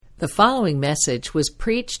The following message was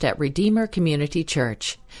preached at Redeemer Community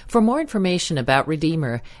Church. For more information about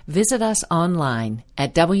Redeemer, visit us online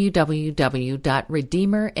at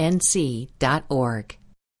www.redeemernc.org.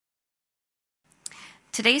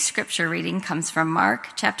 Today's scripture reading comes from Mark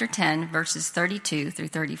chapter 10, verses 32 through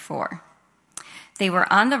 34. They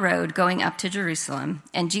were on the road going up to Jerusalem,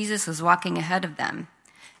 and Jesus was walking ahead of them.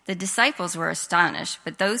 The disciples were astonished,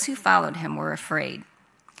 but those who followed him were afraid.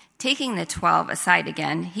 Taking the 12 aside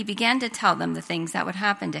again, he began to tell them the things that would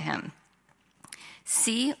happen to him.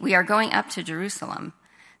 "See, we are going up to Jerusalem.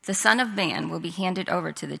 The Son of Man will be handed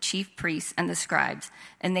over to the chief priests and the scribes,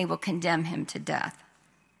 and they will condemn him to death.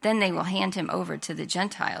 Then they will hand him over to the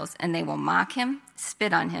Gentiles, and they will mock him,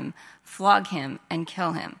 spit on him, flog him, and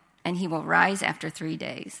kill him, and he will rise after 3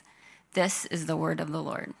 days." This is the word of the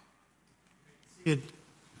Lord.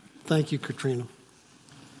 Thank you, Katrina.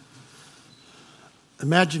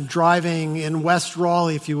 Imagine driving in West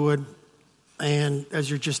Raleigh, if you would, and as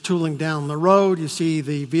you're just tooling down the road, you see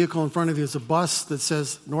the vehicle in front of you is a bus that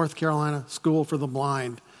says North Carolina School for the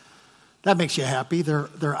Blind. That makes you happy.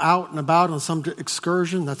 They're out and about on some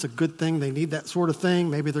excursion. That's a good thing. They need that sort of thing.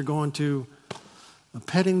 Maybe they're going to a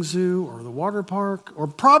petting zoo or the water park, or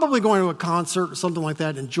probably going to a concert or something like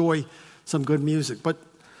that, enjoy some good music. But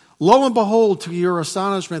lo and behold, to your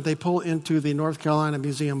astonishment, they pull into the North Carolina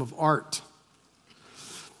Museum of Art.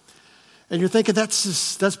 And you're thinking,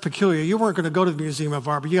 that's peculiar. You weren't going to go to the Museum of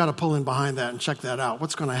Art, but you got to pull in behind that and check that out.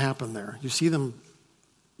 What's going to happen there? You see them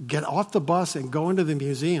get off the bus and go into the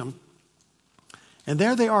museum. And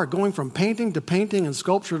there they are, going from painting to painting and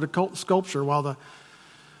sculpture to sculpture, while the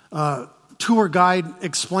tour guide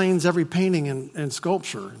explains every painting and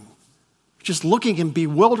sculpture. Just looking in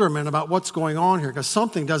bewilderment about what's going on here, because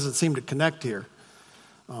something doesn't seem to connect here.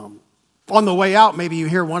 On the way out, maybe you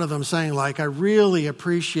hear one of them saying, like, "I really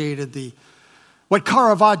appreciated what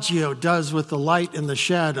Caravaggio does with the light and the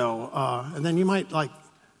shadow." And then you might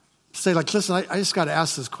say, "Listen, I just got to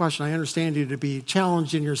ask this question. I understand you to be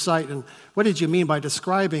challenged in your sight. And what did you mean by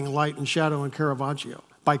describing light and shadow in Caravaggio,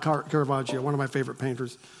 Caravaggio, one of my favorite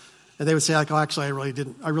painters?" And they would say, "Oh, actually, I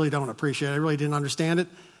really don't appreciate it. I really didn't understand it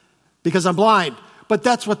because I'm blind." But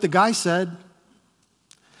that's what the guy said.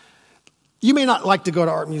 You may not like to go to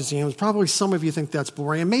art museums. Probably some of you think that's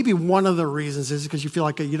boring. And maybe one of the reasons is because you feel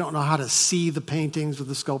like you don't know how to see the paintings or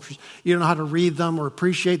the sculptures. You don't know how to read them or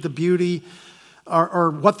appreciate the beauty or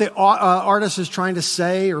what the artist is trying to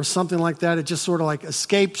say or something like that. It just sort of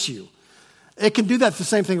escapes you. It can do that the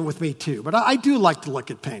same thing with me too. But I do like to look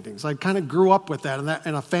at paintings. I kind of grew up with that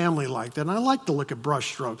in a family like that. And I like to look at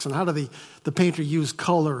brush strokes and how do the painter use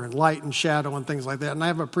color and light and shadow and things like that. And I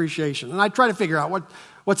have appreciation. And I try to figure out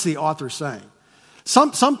what's the author saying.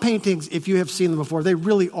 Some paintings, if you have seen them before, they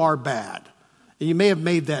really are bad. And you may have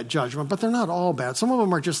made that judgment, but they're not all bad. Some of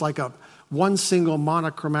them are just like one single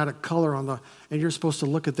monochromatic color and you're supposed to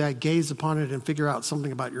look at that, gaze upon it, and figure out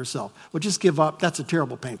something about yourself. Well, just give up. That's a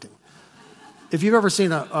terrible painting. If you've ever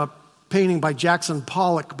seen a painting by Jackson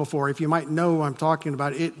Pollock before, if you might know who I'm talking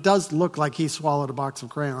about, it does look like he swallowed a box of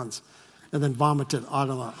crayons and then vomited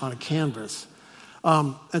on a canvas.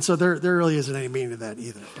 And so there really isn't any meaning to that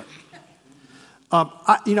either.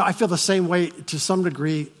 I feel the same way to some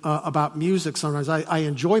degree about music sometimes. I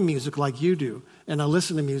enjoy music like you do, and I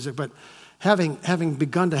listen to music, but having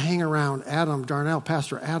begun to hang around Adam Darnell,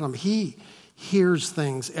 Pastor Adam, he hears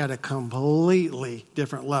things at a completely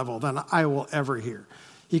different level than I will ever hear.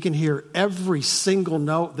 He can hear every single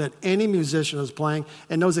note that any musician is playing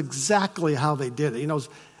and knows exactly how they did it. He knows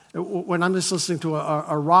when I'm just listening to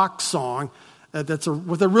a rock song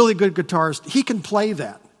with a really good guitarist, he can play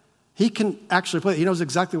that. He can actually play it. He knows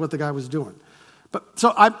exactly what the guy was doing. But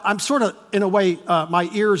so I'm sort of, in a way,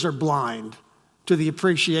 my ears are blind to the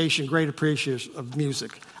great appreciation of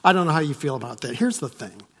music. I don't know how you feel about that. Here's the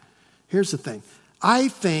thing. I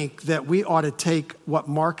think that we ought to take what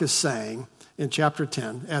Mark is saying in chapter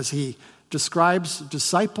 10 as he describes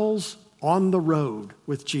disciples on the road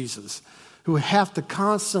with Jesus who have to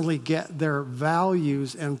constantly get their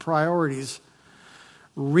values and priorities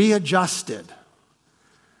readjusted,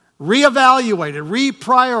 reevaluated,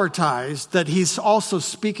 reprioritized, that he's also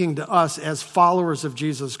speaking to us as followers of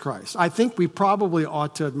Jesus Christ. I think we probably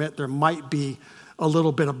ought to admit there might be a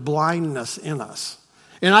little bit of blindness in us.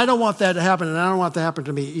 And I don't want that to happen, and I don't want that to happen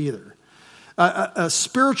to me either.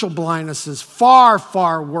 Spiritual blindness is far,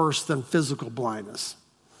 far worse than physical blindness.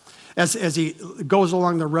 As he goes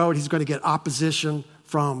along the road, he's going to get opposition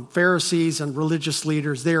from Pharisees and religious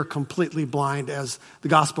leaders. They are completely blind, as the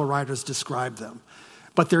gospel writers describe them.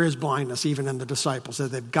 But there is blindness even in the disciples,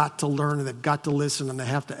 that they've got to learn and they've got to listen and they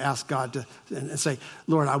have to ask God and say,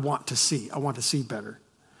 "Lord, I want to see better."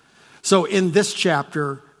 So in this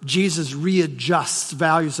chapter, Jesus readjusts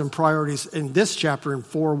values and priorities in this chapter in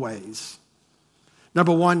 4 ways.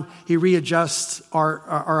 Number one, he readjusts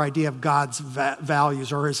our idea of God's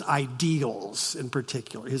values, or his ideals in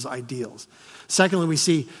particular, his ideals. Secondly, we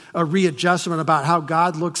see a readjustment about how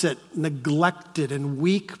God looks at neglected and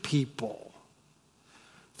weak people.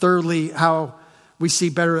 Thirdly, how we see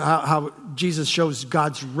better how Jesus shows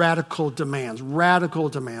God's radical demands,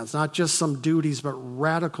 not just some duties, but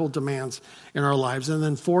radical demands in our lives. And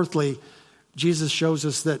then fourthly, Jesus shows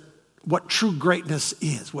us that what true greatness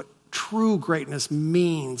is, what true greatness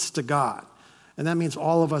means to God. And that means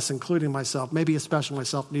all of us, including myself, maybe especially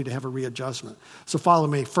myself, need to have a readjustment. So follow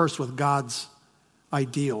me first with God's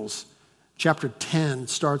ideals. Chapter 10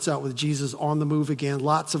 starts out with Jesus on the move again,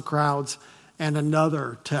 lots of crowds, and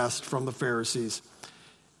another test from the Pharisees.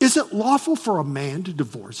 Is it lawful for a man to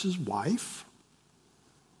divorce his wife?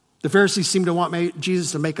 The Pharisees seem to want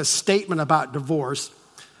Jesus to make a statement about divorce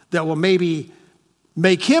that will maybe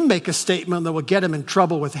make him make a statement that will get him in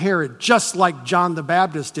trouble with Herod, just like John the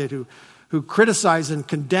Baptist did, who criticized and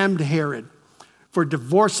condemned Herod for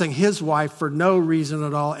divorcing his wife for no reason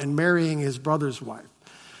at all and marrying his brother's wife.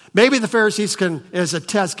 Maybe the Pharisees can, as a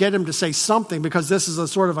test, get him to say something, because this is a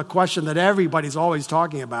sort of a question that everybody's always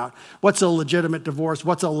talking about. What's a legitimate divorce?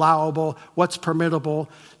 What's allowable? What's permittable?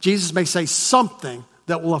 Jesus may say something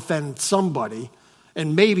that will offend somebody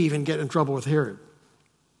and maybe even get in trouble with Herod.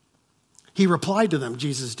 He replied to them,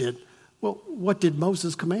 Jesus did, well, what did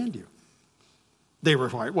Moses command you? They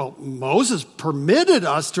replied, well, Moses permitted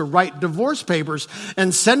us to write divorce papers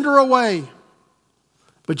and send her away.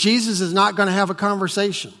 But Jesus is not going to have a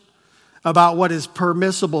conversation about what is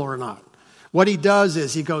permissible or not. What he does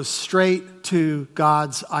is he goes straight to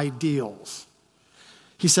God's ideals.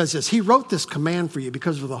 He says this, he wrote this command for you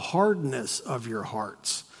because of the hardness of your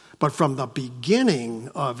hearts. But from the beginning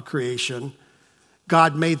of creation,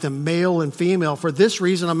 God made them male and female. For this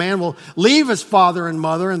reason, a man will leave his father and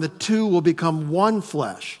mother, and the two will become one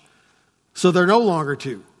flesh. So they're no longer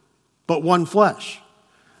two, but one flesh.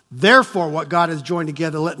 Therefore, what God has joined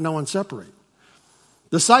together, let no one separate.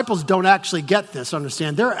 Disciples don't actually get this,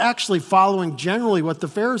 understand. They're actually following generally what the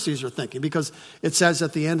Pharisees are thinking, because it says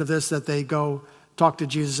at the end of this that they go talk to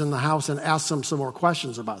Jesus in the house and ask him some more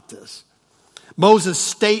questions about this. Moses'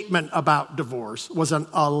 statement about divorce was an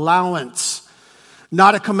allowance,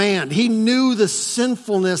 not a command. He knew the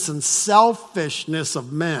sinfulness and selfishness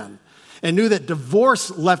of men and knew that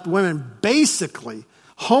divorce left women basically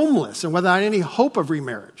homeless and without any hope of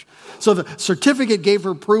remarriage. So the certificate gave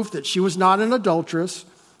her proof that she was not an adulteress,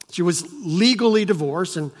 she was legally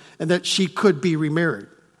divorced, and that she could be remarried.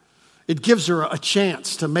 It gives her a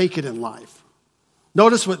chance to make it in life.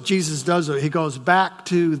 Notice what Jesus does. He goes back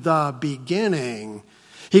to the beginning.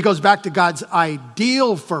 He goes back to God's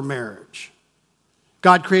ideal for marriage.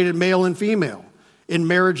 God created male and female. In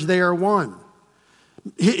marriage, they are one.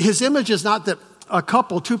 His image is not that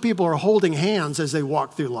two people are holding hands as they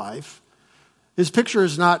walk through life. His picture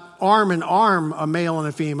is not arm in arm, a male and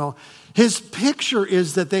a female. His picture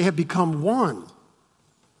is that they have become one.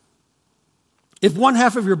 If one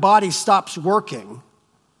half of your body stops working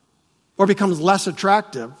or becomes less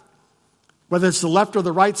attractive, whether it's the left or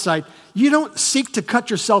the right side, you don't seek to cut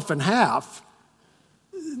yourself in half.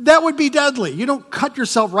 That would be deadly. You don't cut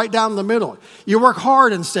yourself right down the middle. You work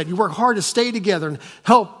hard instead. You work hard to stay together and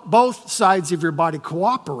help both sides of your body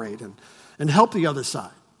cooperate and help the other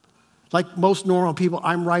side. Like most normal people,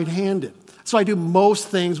 I'm right-handed. So I do most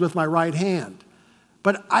things with my right hand.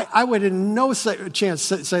 But I would in no chance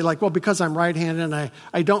say like, well, because I'm right-handed and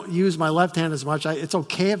I don't use my left hand as much, it's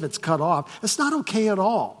okay if it's cut off. It's not okay at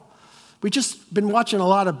all. We've just been watching a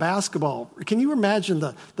lot of basketball. Can you imagine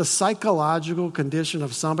the psychological condition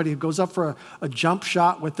of somebody who goes up for a jump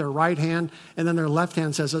shot with their right hand and then their left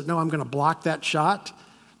hand says, no, I'm going to block that shot?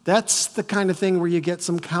 That's the kind of thing where you get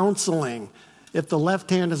some counseling if the left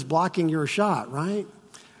hand is blocking your shot, right?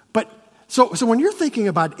 But so when you're thinking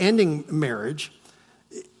about ending marriage,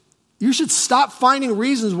 you should stop finding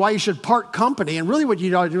reasons why you should part company. And really what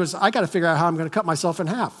you ought to do is, I got to figure out how I'm going to cut myself in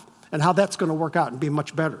half and how that's going to work out and be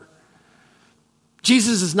much better.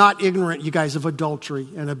 Jesus is not ignorant, you guys, of adultery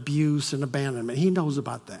and abuse and abandonment. He knows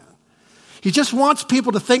about that. He just wants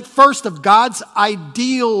people to think first of God's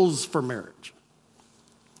ideals for marriage.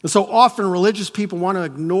 And so often religious people want to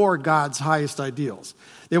ignore God's highest ideals.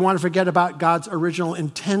 They want to forget about God's original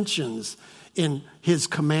intentions in his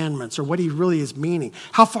commandments or what he really is meaning.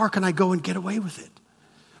 How far can I go and get away with it?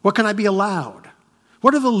 What can I be allowed?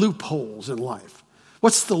 What are the loopholes in life?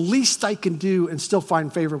 What's the least I can do and still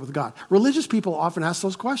find favor with God? Religious people often ask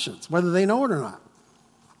those questions, whether they know it or not.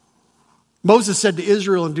 Moses said to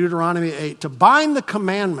Israel in Deuteronomy 8 to bind the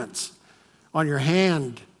commandments on your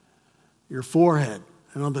hand, your forehead,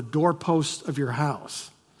 and on the doorposts of your house.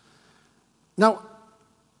 Now,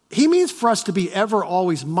 he means for us to be ever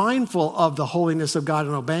always mindful of the holiness of God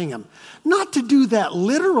and obeying him. Not to do that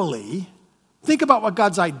literally. Think about what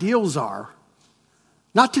God's ideals are.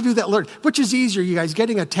 Not to do that literally. Which is easier, you guys,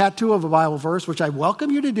 getting a tattoo of a Bible verse, which I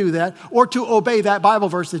welcome you to do that, or to obey that Bible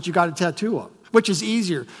verse that you got a tattoo of. Which is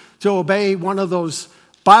easier, to obey one of those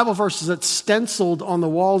Bible verses that's stenciled on the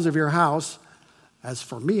walls of your house. As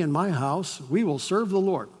for me and my house, we will serve the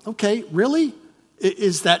Lord. Okay, really?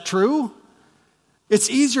 Is that true? It's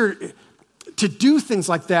easier to do things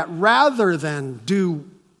like that rather than do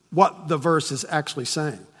what the verse is actually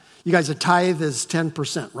saying. You guys, a tithe is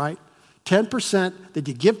 10%, right? 10% that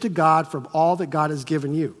you give to God from all that God has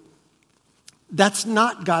given you. That's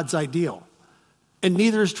not God's ideal. And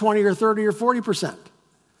neither is 20 or 30 or 40%.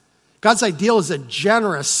 God's ideal is a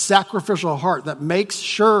generous, sacrificial heart that makes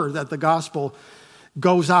sure that the gospel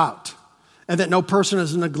goes out and that no person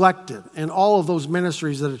is neglected in all of those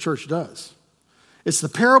ministries that a church does. It's the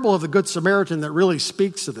parable of the Good Samaritan that really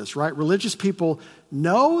speaks to this, right? Religious people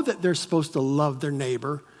know that they're supposed to love their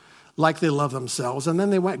neighbor like they love themselves. And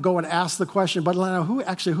then they go and ask the question, but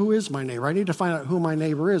who is my neighbor? I need to find out who my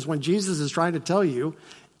neighbor is. When Jesus is trying to tell you,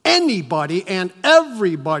 anybody and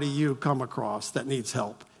everybody you come across that needs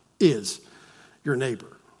help is your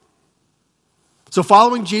neighbor. So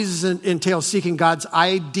following Jesus entails seeking God's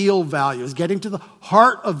ideal values, getting to the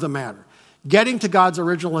heart of the matter, getting to God's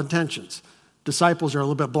original intentions. Disciples are a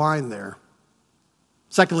little bit blind there.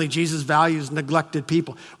 Secondly, Jesus values neglected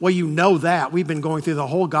people. Well, you know that. We've been going through the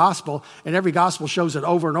whole gospel, and every gospel shows it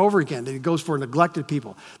over and over again, that he goes for neglected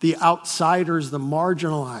people, the outsiders, the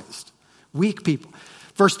marginalized, weak people.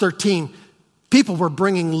 Verse 13, people were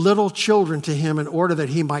bringing little children to him in order that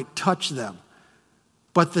he might touch them.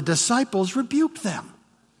 But the disciples rebuked them.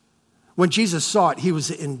 When Jesus saw it, he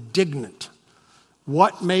was indignant.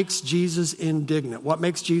 What makes Jesus indignant? What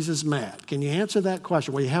makes Jesus mad? Can you answer that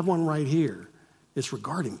question? Well, you have one right here. It's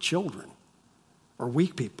regarding children or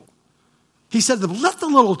weak people. He said, let the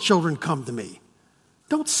little children come to me.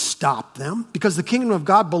 Don't stop them, because the kingdom of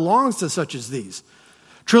God belongs to such as these.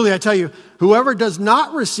 Truly, I tell you, whoever does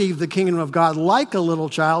not receive the kingdom of God like a little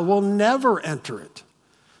child will never enter it.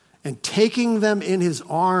 And taking them in his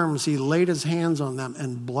arms, he laid his hands on them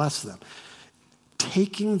and blessed them.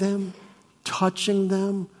 Taking them, touching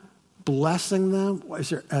them, blessing them.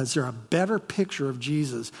 Is there a better picture of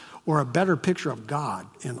Jesus or a better picture of God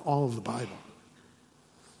in all of the Bible?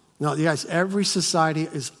 Now, you guys, every society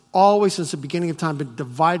is always, since the beginning of time, been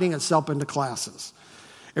dividing itself into classes.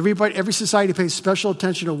 Every society pays special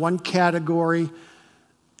attention to one category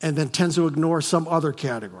and then tends to ignore some other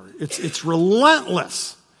category. It's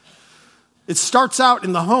relentless. It starts out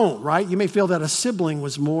in the home, right? You may feel that a sibling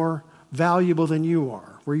was more valuable than you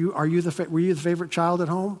are. Were you the favorite child at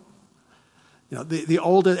home? You know, the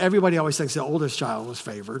oldest. Everybody always thinks the oldest child was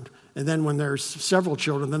favored, and then when there's several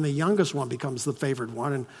children, then the youngest one becomes the favored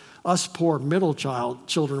one. And us poor middle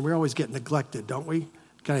children, we always get neglected, don't we?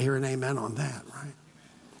 Can I hear an amen on that, right?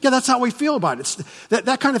 Yeah, that's how we feel about it. It's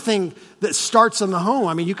that kind of thing that starts in the home.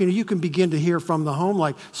 I mean, you can begin to hear from the home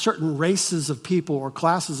like certain races of people or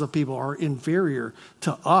classes of people are inferior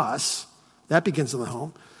to us. That begins in the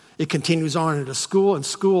home. It continues on into school. In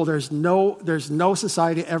school, there's no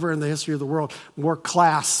society ever in the history of the world more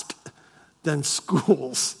classed than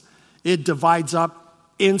schools. It divides up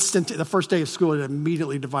the first day of school, it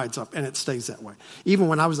immediately divides up, and it stays that way. Even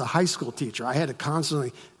when I was a high school teacher, I had to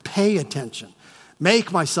constantly pay attention.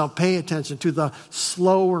 Make myself pay attention to the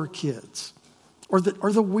slower kids or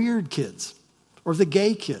the weird kids or the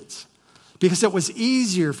gay kids, because it was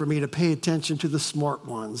easier for me to pay attention to the smart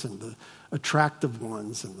ones and the attractive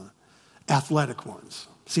ones and the athletic ones.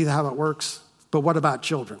 See how it works? But what about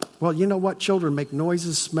children? Well, you know what? Children make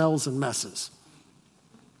noises, smells, and messes.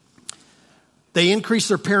 They increase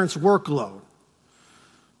their parents' workload.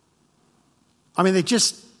 I mean,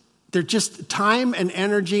 they're just time and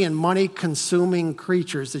energy and money consuming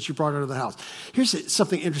creatures that you brought into the house. Here's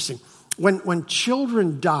something interesting. When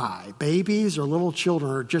children die, babies or little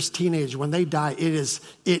children or just teenagers, when they die,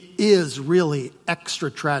 it is really extra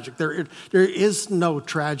tragic. There is no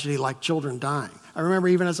tragedy like children dying. I remember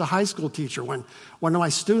even as a high school teacher, when one of my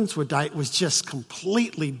students would die, it was just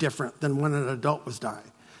completely different than when an adult was dying.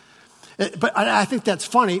 But I think that's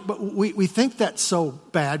funny, but we think that's so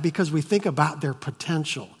bad because we think about their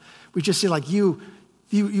potential. We just say like, you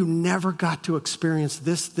never got to experience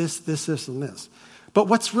this, and this. But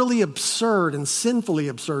what's really absurd and sinfully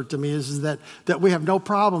absurd to me is that we have no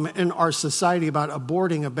problem in our society about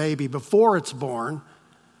aborting a baby before it's born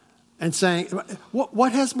and saying,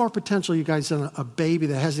 what has more potential, you guys, than a baby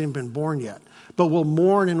that hasn't even been born yet, but will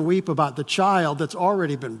mourn and weep about the child that's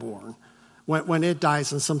already been born when it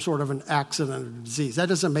dies in some sort of an accident or disease? That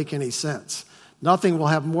doesn't make any sense. Nothing will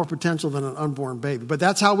have more potential than an unborn baby. But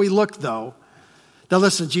that's how we look, though. Now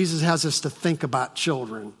listen, Jesus has us to think about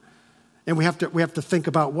children. And we have to think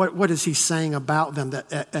about what is he saying about them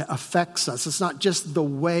that affects us. It's not just the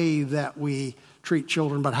way that we treat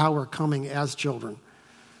children, but how we're coming as children.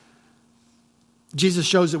 Jesus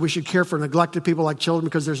shows that we should care for neglected people like children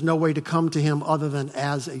because there's no way to come to him other than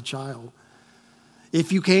as a child.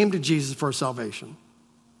 If you came to Jesus for salvation,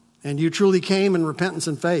 and you truly came in repentance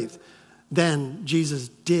and faith, then Jesus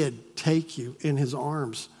did take you in his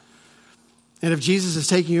arms. And if Jesus is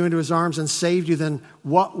taking you into his arms and saved you, then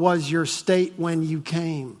what was your state when you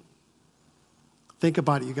came? Think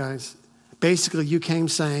about it, you guys. Basically, you came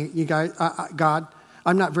saying, you guys, God,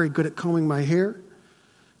 I'm not very good at combing my hair.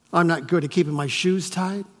 I'm not good at keeping my shoes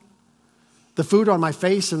tied. The food on my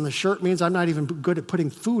face and the shirt means I'm not even good at putting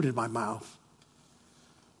food in my mouth.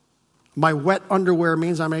 My wet underwear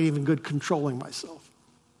means I'm not even good controlling myself.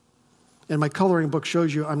 And my coloring book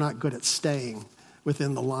shows you I'm not good at staying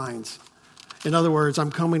within the lines. In other words,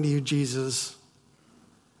 I'm coming to you, Jesus,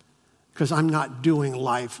 because I'm not doing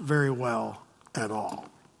life very well at all.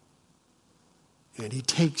 And he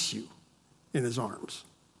takes you in his arms.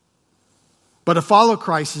 But to follow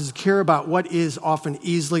Christ is to care about what is often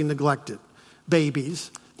easily neglected.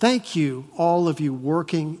 Babies, thank you, all of you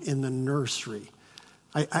working in the nursery.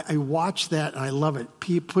 I watch that and I love it.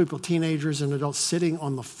 People, teenagers and adults sitting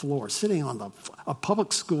on the floor, sitting on a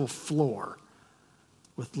public school floor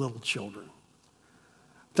with little children.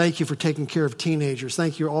 Thank you for taking care of teenagers.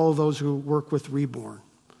 Thank you all of those who work with Reborn.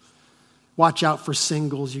 Watch out for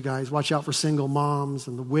singles, you guys. Watch out for single moms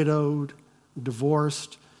and the widowed,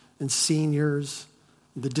 divorced, and seniors,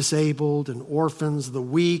 the disabled and orphans, the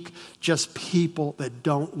weak, just people that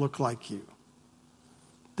don't look like you.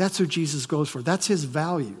 That's who Jesus goes for. That's his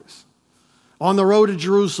values. On the road to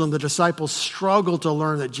Jerusalem, the disciples struggle to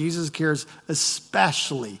learn that Jesus cares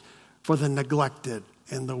especially for the neglected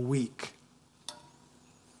and the weak.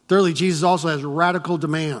 Thirdly, Jesus also has radical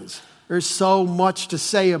demands. There's so much to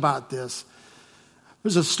say about this.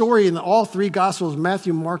 There's a story in all three Gospels,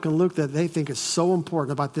 Matthew, Mark, and Luke, that they think is so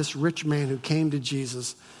important about this rich man who came to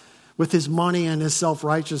Jesus with his money and his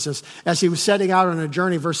self-righteousness. As he was setting out on a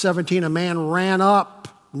journey, verse 17, a man ran up,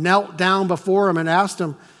 knelt down before him and asked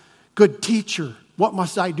him, "Good teacher, what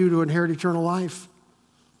must I do to inherit eternal life?"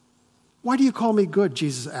 "Why do you call me good?"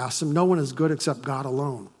 Jesus asked him. "No one is good except God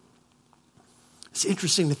alone." It's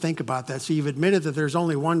interesting to think about that. So you've admitted that there's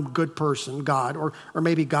only one good person, God, or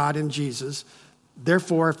maybe God and Jesus.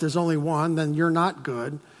 Therefore, if there's only one, then you're not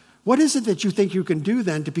good. What is it that you think you can do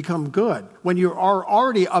then to become good when you are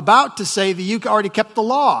already about to say that you already kept the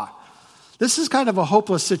law? This is kind of a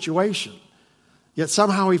hopeless situation. Yet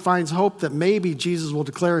somehow he finds hope that maybe Jesus will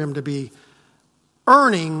declare him to be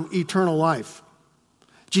earning eternal life.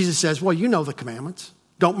 Jesus says, well, you know the commandments.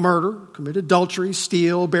 Don't murder, commit adultery,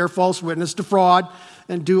 steal, bear false witness, defraud,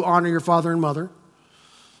 and do honor your father and mother.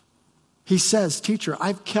 He says, teacher,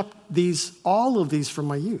 I've kept all of these from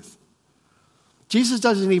my youth. Jesus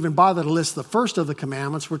doesn't even bother to list the first of the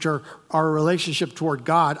commandments, which are our relationship toward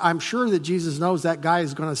God. I'm sure that Jesus knows that guy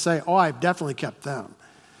is going to say, oh, I've definitely kept them.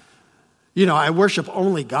 You know, I worship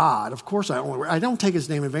only God. Of course I don't take his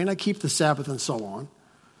name in vain. I keep the Sabbath and so on.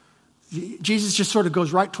 Jesus just sort of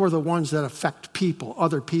goes right toward the ones that affect people,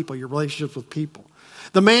 other people, your relationships with people.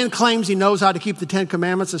 The man claims he knows how to keep the 10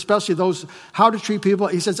 Commandments, especially those, how to treat people.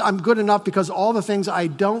 He says, I'm good enough because all the things I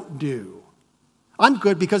don't do. I'm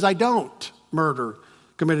good because I don't murder,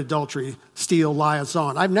 commit adultery, steal, lie, and so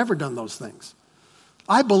on. I've never done those things.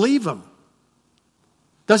 I believe him.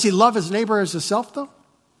 Does he love his neighbor as himself, though?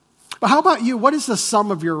 But how about you? What is the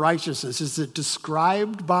sum of your righteousness? Is it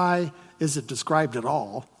described at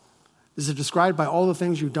all? Is it described by all the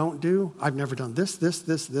things you don't do? I've never done this,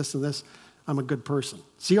 and this. I'm a good person.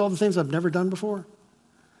 See all the things I've never done before?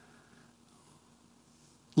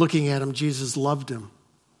 Looking at him, Jesus loved him.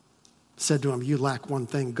 Said to him, you lack one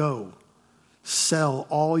thing. Go, sell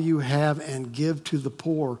all you have and give to the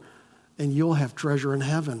poor, and you'll have treasure in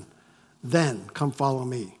heaven. Then come follow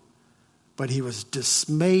me. But he was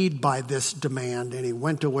dismayed by this demand, and he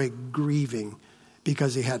went away grieving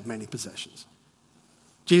because he had many possessions.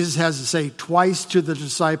 Jesus has to say twice to the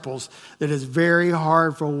disciples that it's very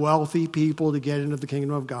hard for wealthy people to get into the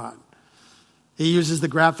kingdom of God. He uses the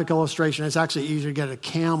graphic illustration. It's actually easier to get a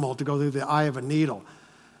camel to go through the eye of a needle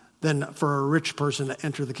than for a rich person to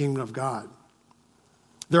enter the kingdom of God.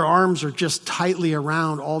 Their arms are just tightly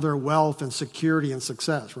around all their wealth and security and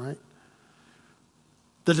success, right?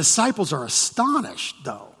 The disciples are astonished,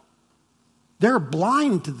 though. They're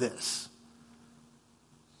blind to this.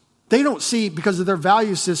 They don't see, because of their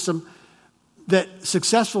value system, that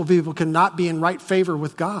successful people cannot be in right favor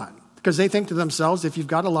with God. Because they think to themselves, if you've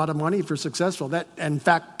got a lot of money, if you're successful, that in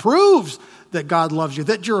fact proves that God loves you,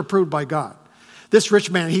 that you're approved by God. This rich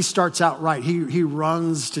man, he starts out right. He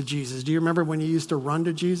runs to Jesus. Do you remember when you used to run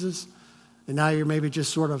to Jesus? And now you're maybe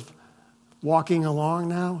just sort of walking along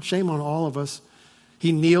now? Shame on all of us.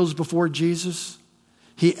 He kneels before Jesus.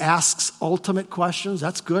 He asks ultimate questions.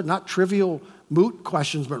 That's good. Not trivial, moot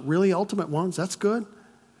questions, but really ultimate ones. That's good.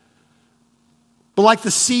 But like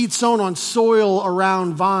the seed sown on soil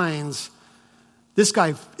around vines, this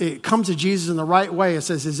guy comes to Jesus in the right way. It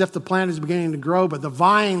says as if the plant is beginning to grow, but the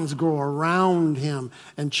vines grow around him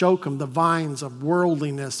and choke him, the vines of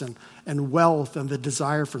worldliness and wealth and the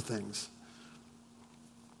desire for things.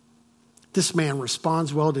 This man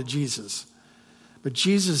responds well to Jesus. But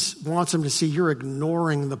Jesus wants him to see you're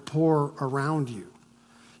ignoring the poor around you.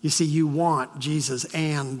 You see, you want Jesus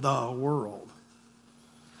and the world.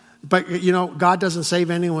 But, God doesn't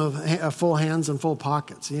save anyone with full hands and full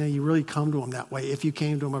pockets. You really come to him that way if you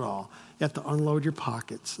came to him at all. You have to unload your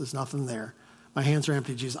pockets. There's nothing there. My hands are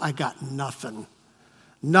empty, Jesus. I got nothing.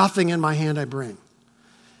 Nothing in my hand I bring.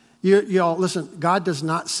 Y'all, listen, God does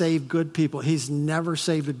not save good people. He's never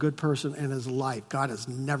saved a good person in his life. God has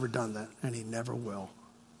never done that, and he never will.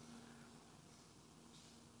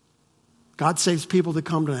 God saves people that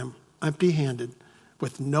come to him empty-handed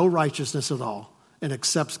with no righteousness at all and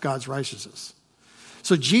accepts God's righteousness.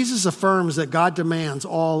 So Jesus affirms that God demands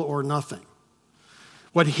all or nothing.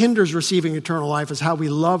 What hinders receiving eternal life is how we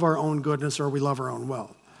love our own goodness or we love our own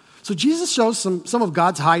wealth. So Jesus shows some of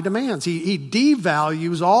God's high demands. He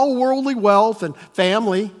devalues all worldly wealth and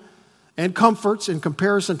family and comforts in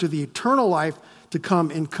comparison to the eternal life to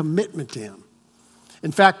come in commitment to him.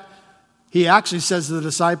 In fact, he actually says to the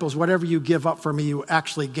disciples, whatever you give up for me, you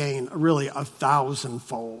actually gain really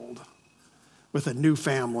 1,000-fold with a new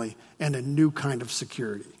family and a new kind of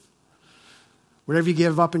security. Whatever you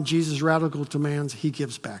give up in Jesus' radical demands, he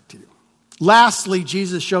gives back to you. Lastly,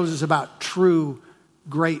 Jesus shows us about true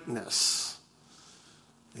greatness.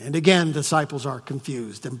 And again, disciples are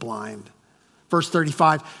confused and blind. Verse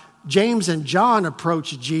 35, James and John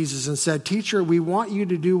approached Jesus and said, Teacher, we want you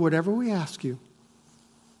to do whatever we ask you.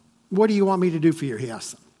 What do you want me to do for you? He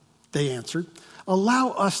asked them. They answered, allow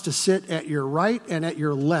us to sit at your right and at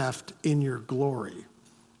your left in your glory.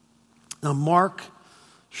 Now, Mark,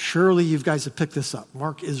 surely you guys have picked this up.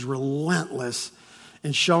 Mark is relentless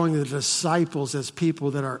in showing the disciples as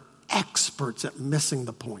people that are experts at missing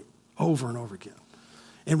the point over and over again.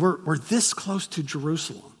 And we're this close to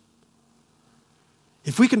Jerusalem.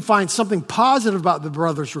 If we can find something positive about the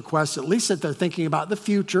brothers' request, at least that they're thinking about the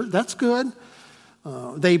future, that's good.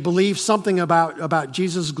 They believe something about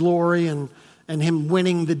Jesus' glory and him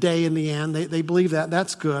winning the day in the end. They believe that.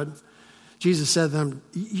 That's good. Jesus said to them,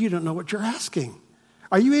 you don't know what you're asking.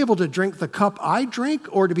 Are you able to drink the cup I drink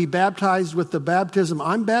or to be baptized with the baptism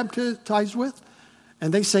I'm baptized with?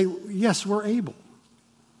 And they say, yes, we're able.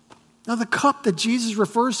 Now, the cup that Jesus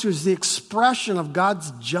refers to is the expression of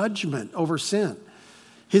God's judgment over sin.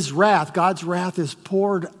 His wrath, God's wrath, is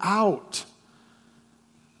poured out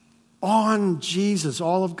on Jesus.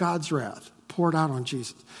 All of God's wrath poured out on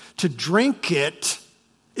Jesus. To drink it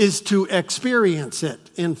is to experience it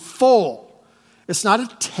in full. It's not a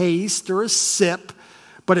taste or a sip,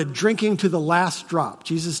 but a drinking to the last drop.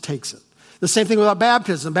 Jesus takes it. The same thing about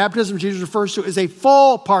baptism. Baptism, Jesus refers to, is a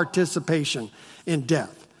full participation in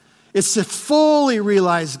death. It's to fully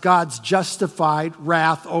realize God's justified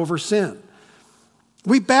wrath over sin.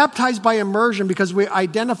 We baptize by immersion because we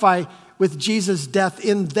identify with Jesus' death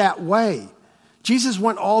in that way. Jesus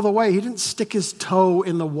went all the way. He didn't stick his toe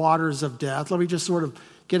in the waters of death. Let me just sort of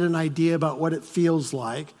get an idea about what it feels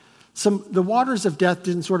like. The waters of death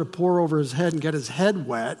didn't sort of pour over his head and get his head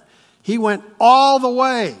wet. He went all the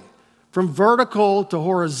way, from vertical to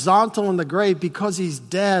horizontal in the grave, because he's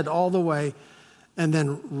dead all the way and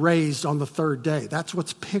then raised on the third day. That's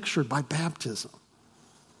what's pictured by baptism.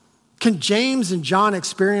 Can James and John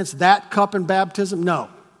experience that cup in baptism? No.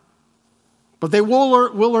 But they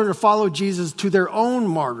will learn to follow Jesus to their own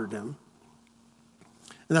martyrdom.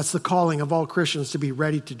 And that's the calling of all Christians, to be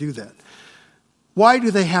ready to do that. Why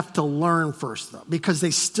do they have to learn first, though? Because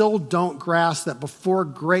they still don't grasp that before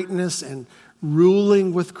greatness and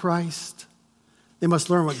ruling with Christ, they must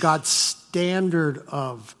learn what God standard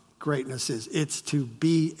of greatness is. It's to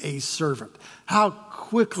be a servant. How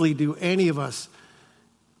quickly do any of us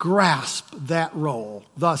grasp that role,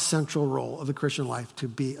 the central role of the Christian life, to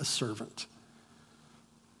be a servant?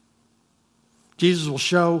 Jesus will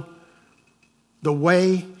show the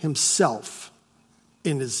way himself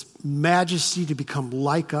in his majesty to become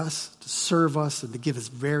like us, to serve us, and to give his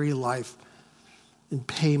very life in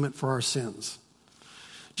payment for our sins.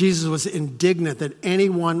 Jesus was indignant that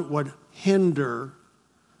anyone would hinder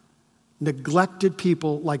neglected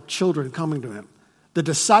people like children coming to him. The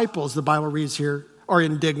disciples, the Bible reads here, are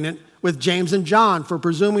indignant with James and John for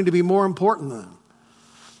presuming to be more important than them.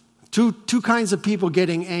 Two kinds of people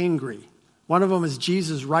getting angry. One of them is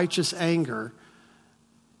Jesus' righteous anger.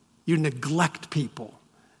 You neglect people.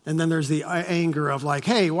 And then there's the anger of like,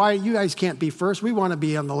 hey, why you guys can't be first? We want to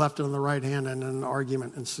be on the left and on the right hand, and an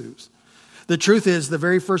argument ensues. The truth is, the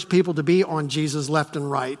very first people to be on Jesus' left and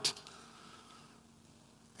right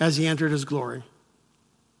as he entered his glory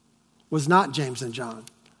was not James and John.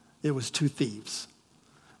 It was two thieves,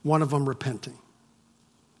 one of them repenting.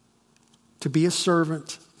 To be a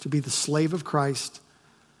servant, to be the slave of Christ,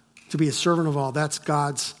 to be a servant of all, that's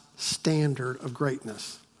God's standard of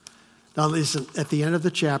greatness. Now listen, at the end of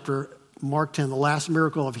the chapter, Mark 10, the last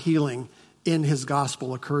miracle of healing in his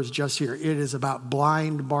gospel occurs just here. It is about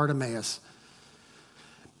blind Bartimaeus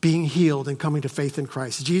being healed and coming to faith in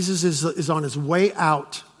Christ. Jesus is on his way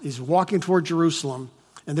out. He's walking toward Jerusalem,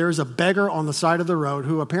 and there is a beggar on the side of the road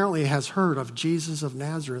who apparently has heard of Jesus of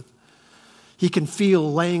Nazareth. He can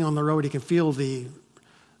feel, laying on the road, he can feel the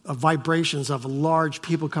vibrations of large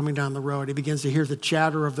people coming down the road. He begins to hear the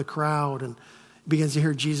chatter of the crowd, and begins to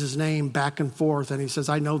hear Jesus' name back and forth. And he says,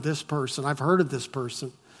 I know this person. I've heard of this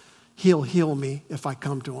person. He'll heal me if I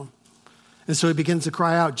come to him. And so he begins to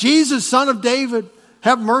cry out, Jesus, Son of David,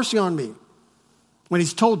 have mercy on me. When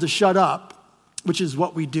he's told to shut up, which is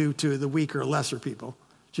what we do to the weaker, lesser people.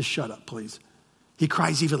 Just shut up, please. He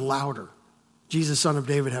cries even louder. Jesus, Son of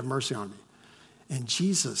David, have mercy on me. And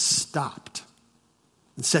Jesus stopped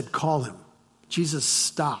and said, call him. Jesus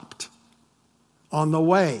stopped on the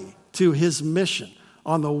way to his mission,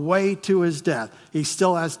 on the way to his death. He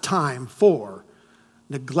still has time for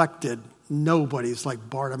neglected nobodies like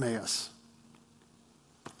Bartimaeus.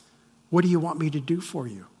 What do you want me to do for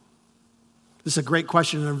you? This is a great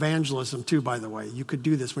question in evangelism too, by the way. You could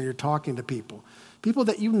do this when you're talking to people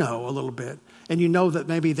that you know a little bit, and you know that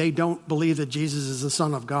maybe they don't believe that Jesus is the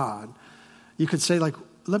Son of God. You could say, like,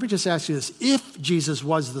 let me just ask you this. If Jesus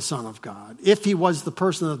was the Son of God, if he was the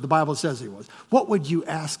person that the Bible says he was, what would you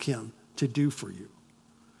ask him to do for you?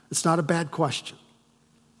 It's not a bad question.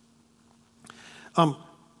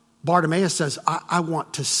 Bartimaeus says, I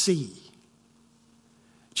want to see.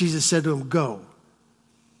 Jesus said to him, go,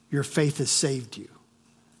 your faith has saved you.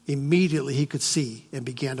 Immediately he could see and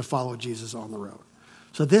began to follow Jesus on the road.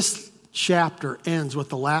 So this chapter ends with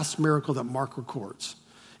the last miracle that Mark records.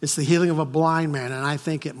 It's the healing of a blind man, and I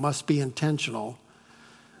think it must be intentional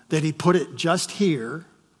that he put it just here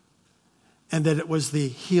and that it was the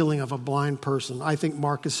healing of a blind person. I think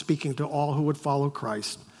Mark is speaking to all who would follow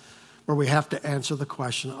Christ, where we have to answer the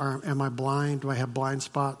question, am I blind? Do I have blind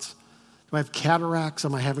spots? Do I have cataracts?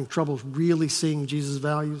 Am I having trouble really seeing Jesus'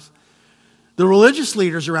 values? The religious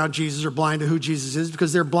leaders around Jesus are blind to who Jesus is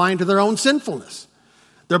because they're blind to their own sinfulness.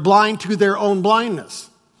 They're blind to their own blindness.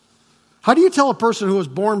 How do you tell a person who was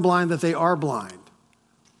born blind that they are blind?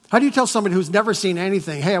 How do you tell somebody who's never seen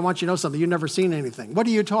anything, hey, I want you to know something, you've never seen anything? What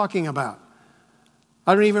are you talking about?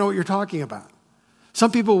 I don't even know what you're talking about.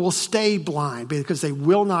 Some people will stay blind because they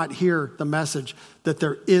will not hear the message that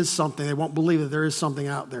there is something. They won't believe that there is something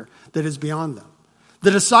out there that is beyond them.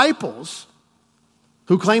 The disciples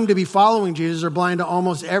who claim to be following Jesus are blind to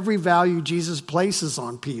almost every value Jesus places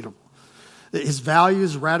on people. His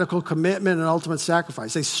values, radical commitment, and ultimate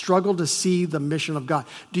sacrifice. They struggle to see the mission of God.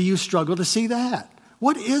 Do you struggle to see that?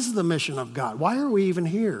 What is the mission of God? Why are we even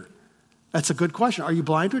here? That's a good question. Are you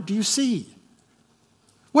blind to it? Do you see?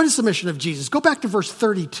 What is the mission of Jesus? Go back to verse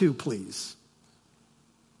 32, please.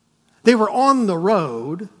 They were on the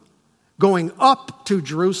road going up to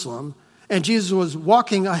Jerusalem, and Jesus was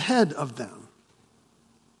walking ahead of them.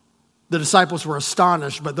 The disciples were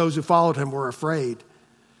astonished, but those who followed him were afraid.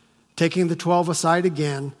 Taking the 12 aside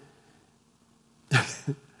again,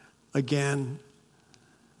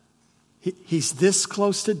 he's this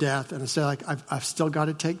close to death, and it's like, I've still got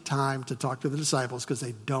to take time to talk to the disciples because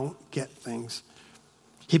they don't get things.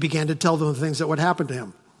 He began to tell them the things that would happen to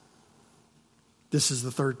him. This is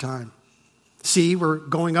the third time. See, we're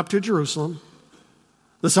going up to Jerusalem.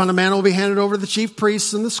 The Son of Man will be handed over to the chief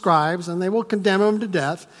priests and the scribes, and they will condemn him to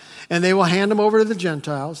death, and they will hand him over to the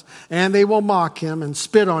Gentiles, and they will mock him and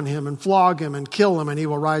spit on him and flog him and kill him, and he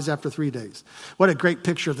will rise after 3 days. What a great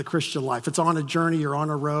picture of the Christian life. It's on a journey, you're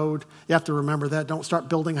on a road. You have to remember that. Don't start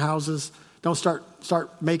building houses. Don't start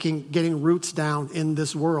getting roots down in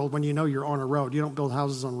this world when you know you're on a road. You don't build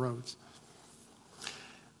houses on roads.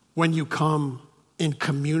 When you come in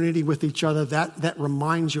community with each other, that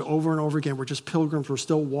reminds you over and over again, we're just pilgrims, we're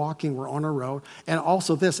still walking, we're on a road. And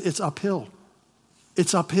also this, it's uphill.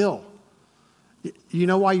 It's uphill. You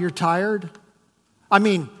know why you're tired?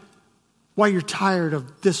 Why you're tired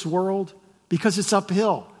of this world? Because it's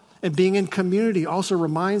uphill. And being in community also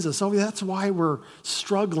reminds us, that's why we're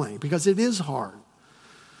struggling, because it is hard.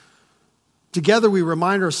 Together we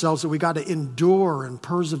remind ourselves that we got to endure and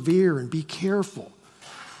persevere and be careful.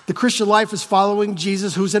 The Christian life is following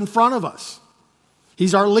Jesus, who's in front of us.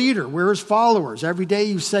 He's our leader. We're his followers. Every day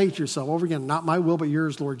you say to yourself over again, not my will but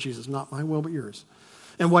yours, Lord Jesus. Not my will but yours.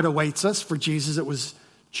 And what awaits us? For Jesus, it was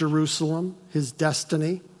Jerusalem, his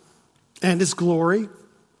destiny, and his glory,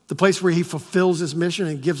 the place where he fulfills his mission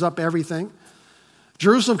and gives up everything.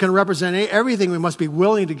 Jerusalem can represent everything we must be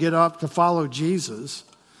willing to get up to follow Jesus.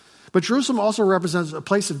 But Jerusalem also represents a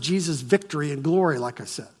place of Jesus' victory and glory, like I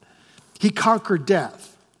said. He conquered death.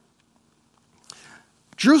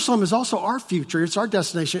 Jerusalem is also our future. It's our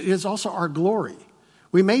destination. It is also our glory.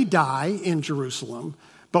 We may die in Jerusalem,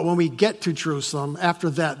 but when we get to Jerusalem, after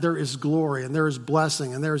that, there is glory and there is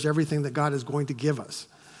blessing and there is everything that God is going to give us.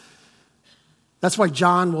 That's why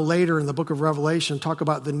John will later in the book of Revelation talk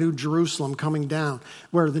about the new Jerusalem coming down,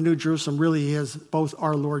 where the new Jerusalem really is both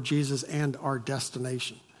our Lord Jesus and our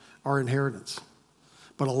destination, our inheritance.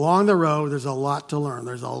 But along the road, there's a lot to learn.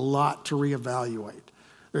 There's a lot to reevaluate.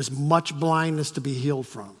 There's much blindness to be healed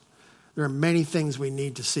from. There are many things we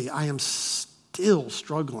need to see. I am still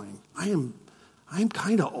struggling. I'm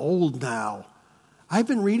kind of old now. I've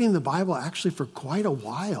been reading the Bible actually for quite a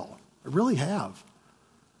while. I really have.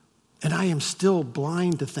 And I am still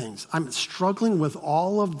blind to things. I'm struggling with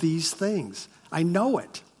all of these things. I know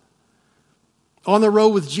it. On the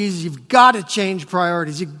road with Jesus, you've got to change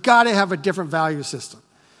priorities. You've got to have a different value system.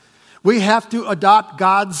 We have to adopt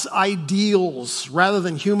God's ideals rather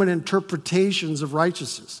than human interpretations of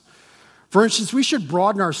righteousness. For instance, we should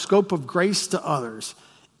broaden our scope of grace to others.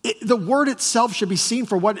 The word itself should be seen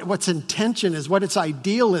for what its intention is, what its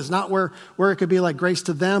ideal is, not where it could be like grace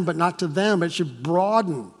to them, but not to them. It should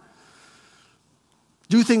broaden.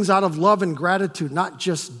 Do things out of love and gratitude, not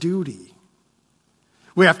just duty.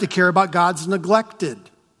 We have to care about God's neglected.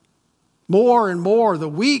 More and more, the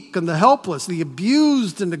weak and the helpless, the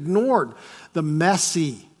abused and ignored, the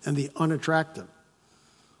messy and the unattractive.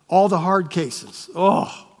 All the hard cases.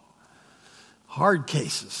 Hard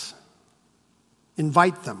cases.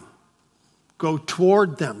 Invite them. Go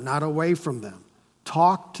toward them, not away from them.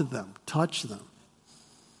 Talk to them. Touch them.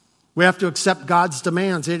 We have to accept God's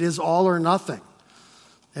demands. It is all or nothing.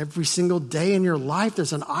 Every single day in your life,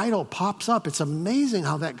 there's an idol pops up. It's amazing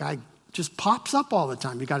how that guy just pops up all the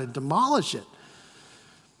time. You got to demolish it.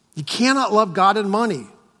 You cannot love God and money.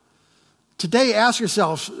 Today, ask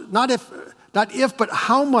yourself, not if, but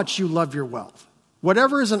how much you love your wealth.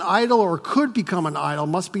 Whatever is an idol or could become an idol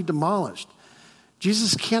must be demolished.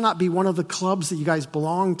 Jesus cannot be one of the clubs that you guys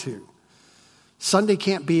belong to. Sunday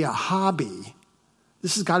can't be a hobby.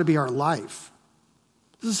 This has got to be our life.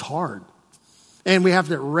 This is hard. And we have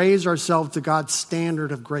to raise ourselves to God's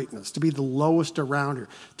standard of greatness, to be the lowest around here,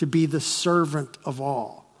 to be the servant of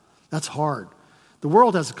all. That's hard. The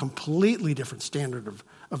world has a completely different standard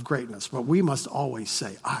of greatness, but we must always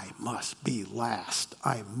say, I must be last.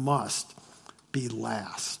 I must be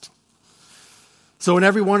last. So in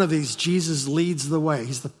every one of these, Jesus leads the way.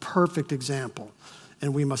 He's the perfect example,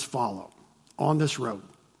 and we must follow on this road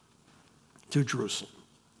to Jerusalem.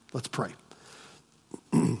 Let's pray.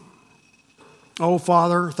 Oh,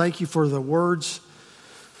 Father, thank you for the words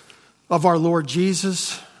of our Lord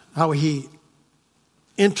Jesus, how he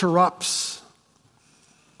interrupts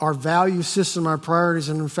our value system, our priorities,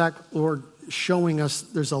 and in fact, Lord, showing us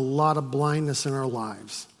there's a lot of blindness in our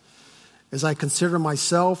lives. As I consider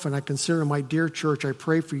myself and I consider my dear church, I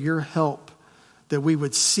pray for your help that we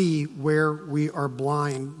would see where we are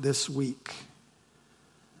blind this week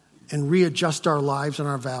and readjust our lives and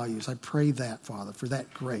our values. I pray that, Father, for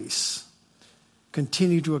that grace.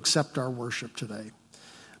 Continue to accept our worship today.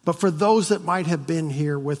 But for those that might have been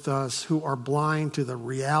here with us who are blind to the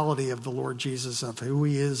reality of the Lord Jesus, of who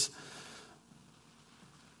he is,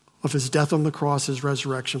 of his death on the cross, his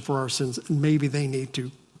resurrection for our sins, maybe they need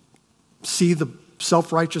to see the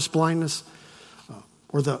self-righteous blindness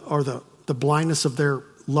or the blindness of their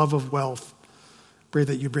love of wealth. Pray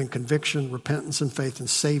that you bring conviction, repentance, and faith and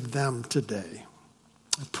save them today.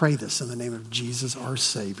 I pray this in the name of Jesus, our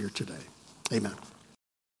Savior, today. Amen.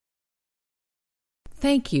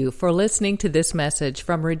 Thank you for listening to this message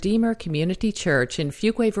from Redeemer Community Church in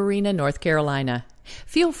Fuquay-Varina, North Carolina.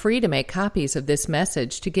 Feel free to make copies of this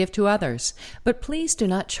message to give to others, but please do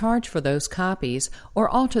not charge for those copies or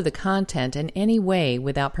alter the content in any way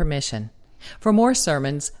without permission. For more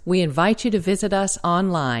sermons, we invite you to visit us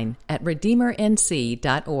online at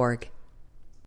redeemernc.org.